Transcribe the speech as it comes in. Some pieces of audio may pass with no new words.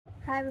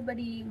Hi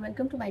everybody,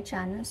 welcome to my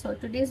channel. So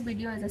today's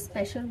video is a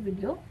special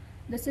video.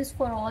 This is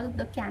for all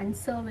the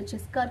Cancer, which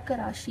is Karka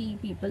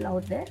Rashi people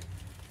out there.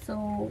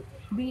 So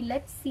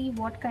let's see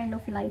what kind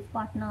of life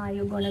partner are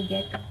you gonna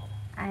get,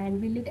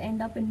 and will it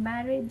end up in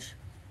marriage,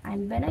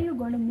 and when are you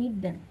going to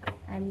meet them,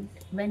 and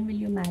when will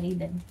you marry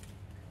them.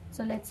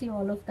 So let's see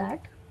all of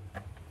that.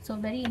 So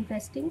very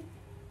interesting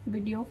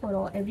video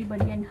for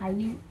everybody and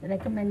highly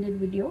recommended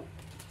video.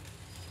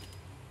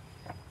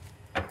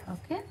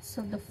 Okay,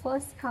 so the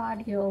first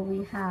card here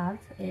we have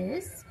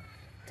is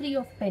Three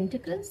of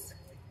Pentacles,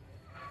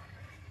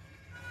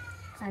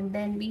 and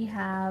then we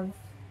have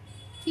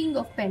King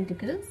of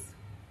Pentacles,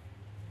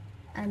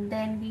 and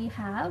then we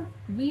have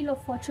Wheel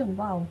of Fortune.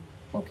 Wow.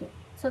 Okay,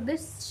 so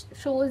this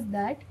shows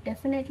that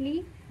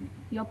definitely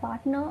your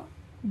partner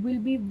will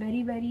be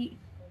very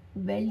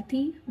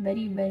wealthy,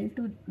 very well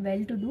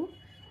to do,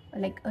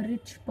 like a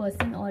rich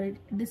person, or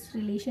this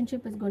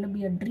relationship is going to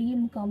be a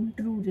dream come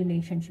true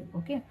relationship.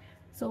 Okay,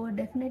 so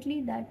definitely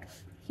that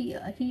he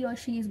or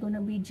she is going to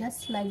be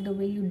just like the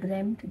way you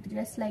dreamt,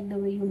 just like the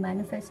way you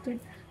manifested,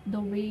 the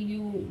way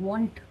you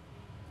want,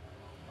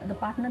 the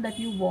partner that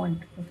you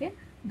want. Okay,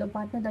 the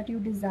partner that you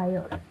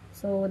desire.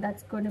 So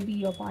that's going to be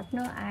your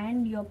partner,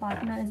 and your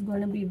partner is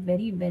going to be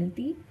very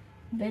wealthy,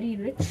 very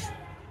rich,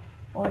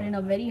 or in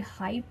a very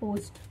high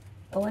post,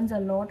 earns a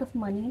lot of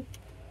money,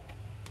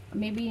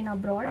 maybe in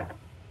abroad,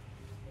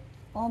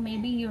 or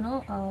maybe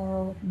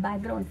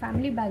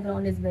family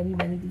background is very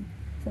wealthy.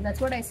 So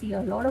that's what I see,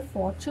 a lot of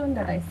fortune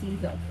that I see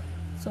here.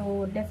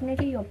 So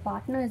definitely your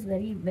partner is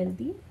very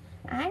wealthy,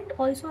 and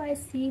also I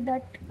see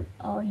that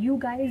you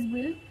guys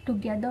will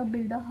together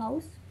build a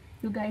house,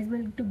 you guys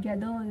will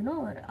together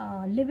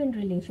live in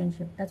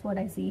relationship. That's what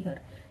I see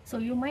here. So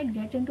you might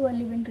get into a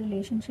live in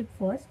relationship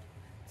first.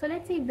 So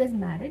let's see if there's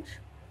marriage.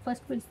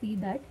 First we'll see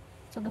that.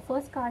 So the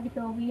first card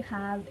here we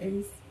have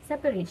is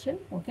separation.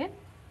 Okay,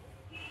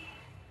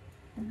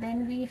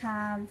 then we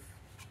have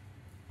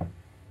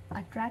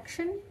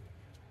attraction,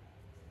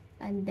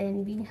 and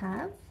then we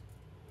have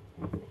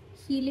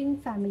healing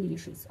family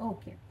issues.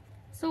 Okay,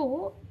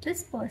 so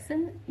this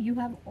person, you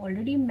have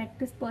already met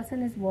this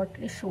person is what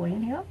is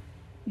showing here.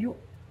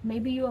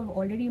 Maybe you have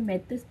already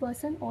met this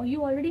person, or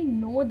you already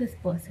know this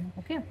person.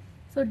 Okay,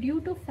 so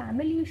due to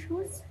family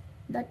issues,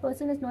 that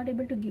person is not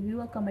able to give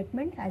you a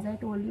commitment. As I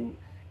told you,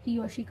 he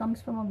or she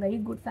comes from a very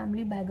good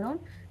family background.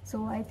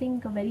 So I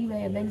think a very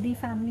wealthy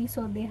family,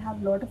 so they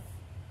have a lot of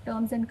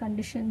terms and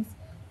conditions,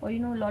 or a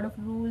lot of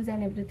rules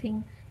and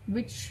everything,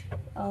 which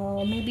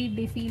maybe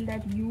they feel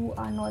that you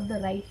are not the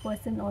right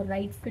person or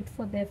right fit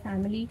for their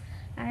family,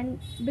 and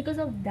because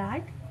of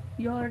that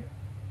your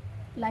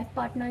life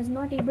partner is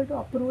not able to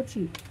approach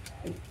you.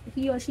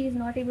 He or she is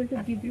not able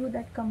to give you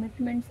that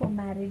commitment for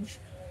marriage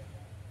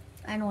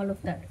and all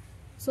of that.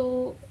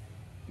 So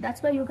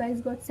that's why you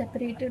guys got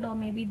separated, or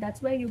maybe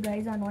that's why you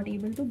guys are not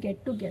able to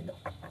get together.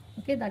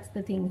 Okay, that's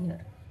the thing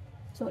here.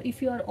 So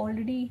if you are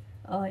already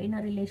in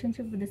a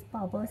relationship with this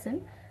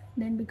person,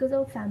 then because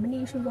of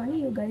family issues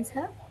only you guys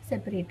have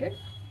separated.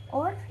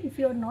 Or if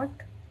you're not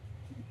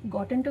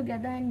gotten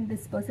together and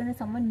this person is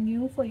someone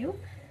new for you,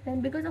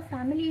 then because of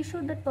family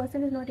issue that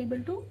person is not able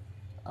to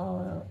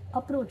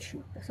approach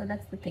you. So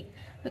that's the thing,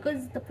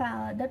 because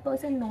that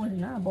person knows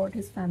about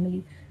his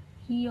family,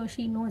 he or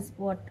she knows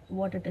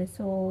what it is,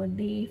 so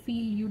they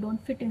feel you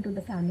don't fit into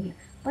the family.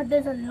 But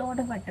there's a lot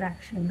of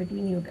attraction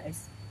between you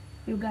guys.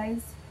 You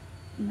guys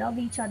love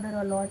each other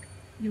a lot,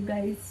 you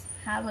guys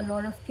have a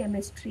lot of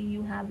chemistry,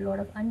 you have a lot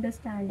of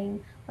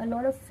understanding, a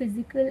lot of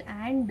physical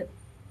and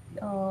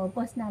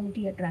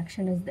personality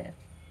attraction is there.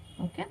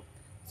 Okay,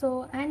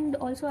 so and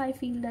also I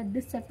feel that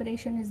this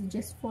separation is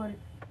just for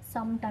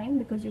some time,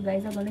 because you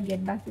guys are going to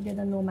get back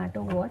together no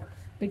matter what,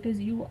 because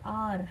you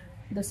are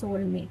the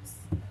soulmates,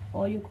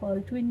 or you call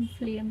twin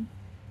flame,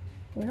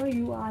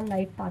 you are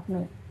life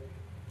partner.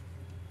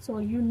 So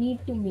you need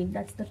to meet,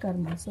 that's the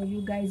karma. So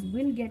you guys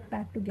will get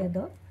back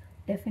together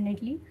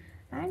definitely.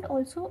 And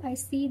also I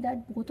see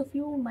that both of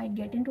you might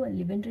get into a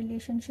live-in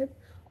relationship,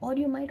 or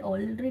you might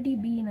already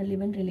be in a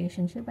live-in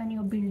relationship and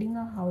you're building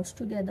a house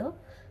together.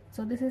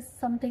 So this is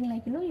something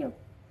like you're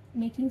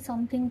making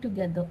something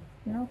together,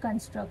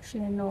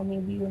 construction, or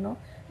maybe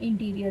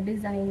interior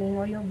designing,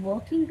 or you're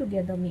working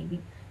together maybe.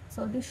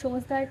 So this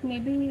shows that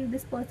maybe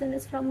this person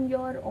is from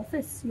your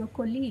office, your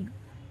colleague,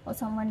 or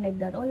someone like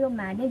that, or your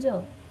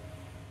manager.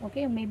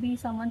 Okay, maybe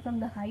someone from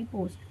the high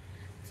post.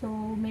 So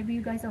maybe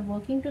you guys are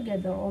working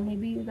together, or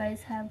maybe you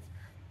guys have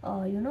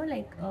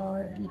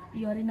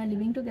you're in a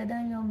living together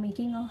and you're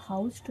making a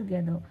house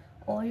together,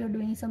 or you're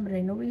doing some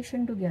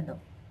renovation together.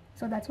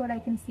 So that's what I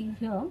can see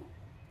here.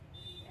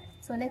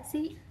 So let's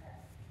see,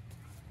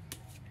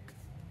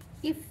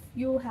 if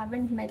you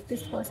haven't met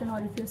this person,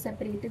 or if you're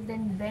separated,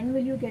 then when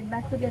will you get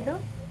back together,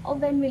 or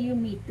when will you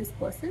meet this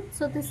person.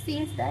 So this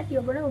says that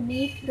you're going to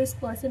meet this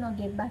person or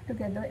get back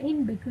together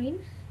in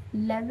between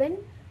 11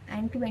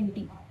 and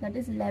 20, that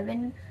is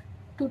 11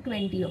 to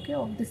 20, okay,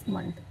 of this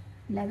month,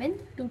 11th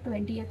to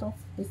 20th of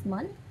this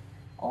month,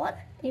 or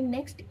in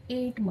next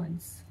 8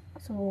 months.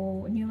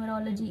 So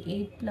numerology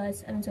 8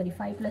 plus, I'm sorry,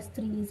 5 plus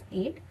 3 is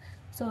 8.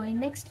 So in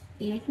next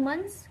 8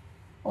 months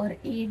or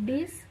 8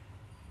 days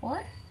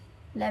or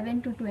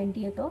 11 to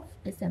 20th of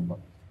December.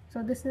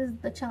 So this is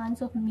the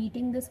chance of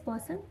meeting this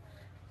person.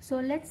 So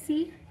let's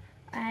see,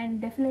 and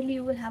definitely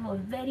you will have a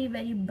very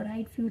very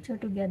bright future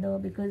together,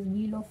 because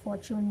Wheel of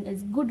Fortune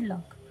is good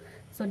luck.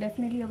 So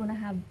definitely you're going to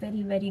have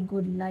very very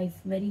good life,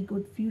 very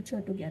good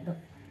future together.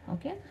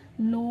 Okay,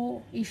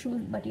 no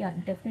issues, but yeah,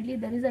 definitely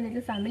there is a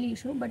little family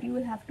issue, but you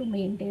will have to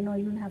maintain, or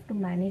you will have to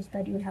manage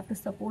that. You will have to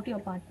support your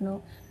partner,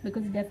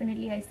 because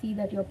definitely I see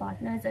that your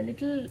partner is a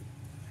little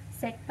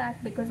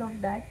setback because of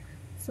that.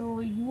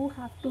 So you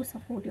have to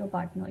support your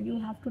partner, you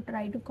have to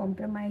try to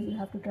compromise, you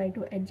have to try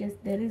to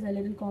adjust. There is a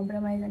little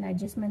compromise and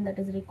adjustment that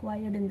is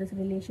required in this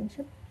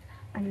relationship,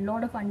 and a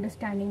lot of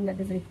understanding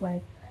that is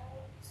required.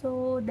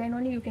 So then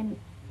only you can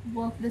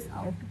work this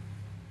out.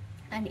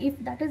 And if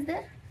that is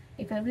there,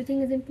 if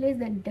everything is in place,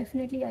 then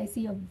definitely I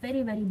see a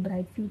very very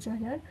bright future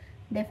here.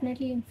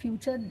 Definitely in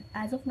future,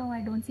 as of now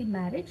I don't see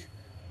marriage,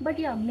 but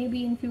yeah,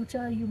 maybe in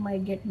future you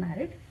might get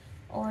married.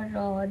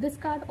 Or this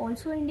card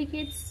also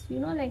indicates,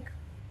 like,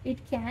 it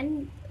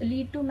can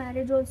lead to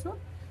marriage also.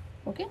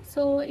 Okay,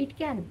 so it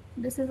can,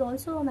 this is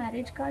also a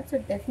marriage card, so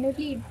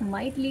definitely it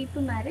might lead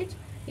to marriage.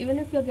 Even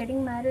if you're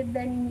getting married,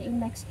 then in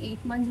next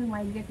 8 months you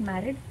might get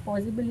married.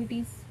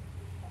 Possibilities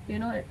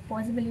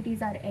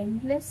are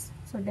endless,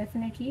 so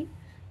definitely.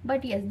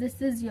 But yes,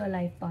 this is your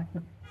life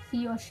partner,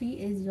 he or she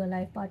is your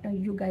life partner.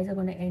 You guys are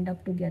going to end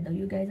up together,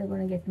 you guys are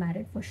going to get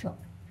married for sure.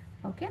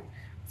 Okay,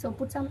 so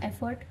put some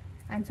effort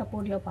and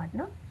support your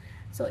partner.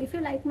 So if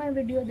you like my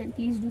video, then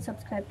please do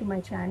subscribe to my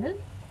channel.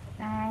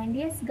 And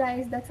yes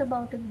guys, that's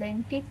about it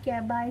then. Take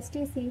care, bye,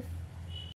 stay safe.